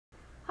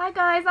Hi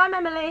guys, I'm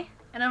Emily.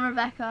 And I'm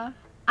Rebecca.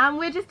 And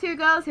we're just two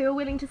girls who are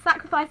willing to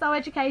sacrifice our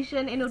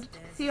education in order to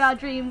pursue our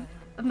dream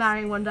of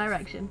marrying One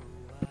Direction.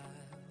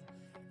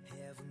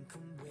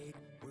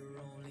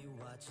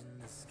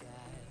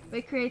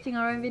 We're creating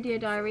our own video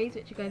diaries,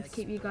 which are going to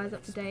keep you guys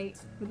up to date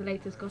with the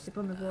latest gossip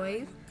on the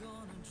boys,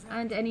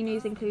 and any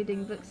news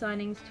including book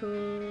signings,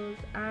 tours,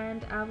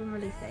 and album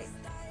release dates.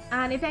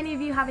 And if any of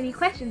you have any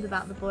questions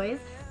about the boys,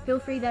 feel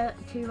free to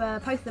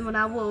post them on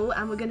our wall,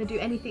 and we're going to do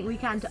anything we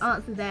can to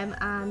answer them,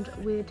 and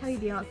we'll tell you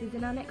the answers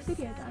in our next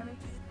video diary.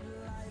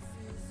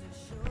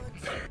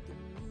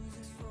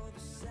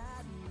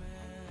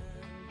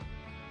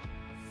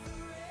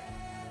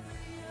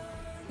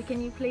 So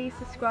can you please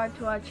subscribe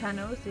to our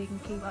channel so you can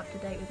keep up to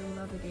date with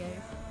all our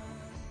videos.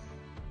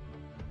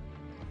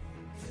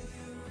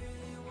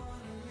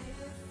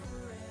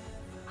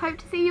 Hope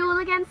to see you all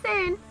again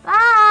soon.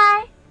 Bye!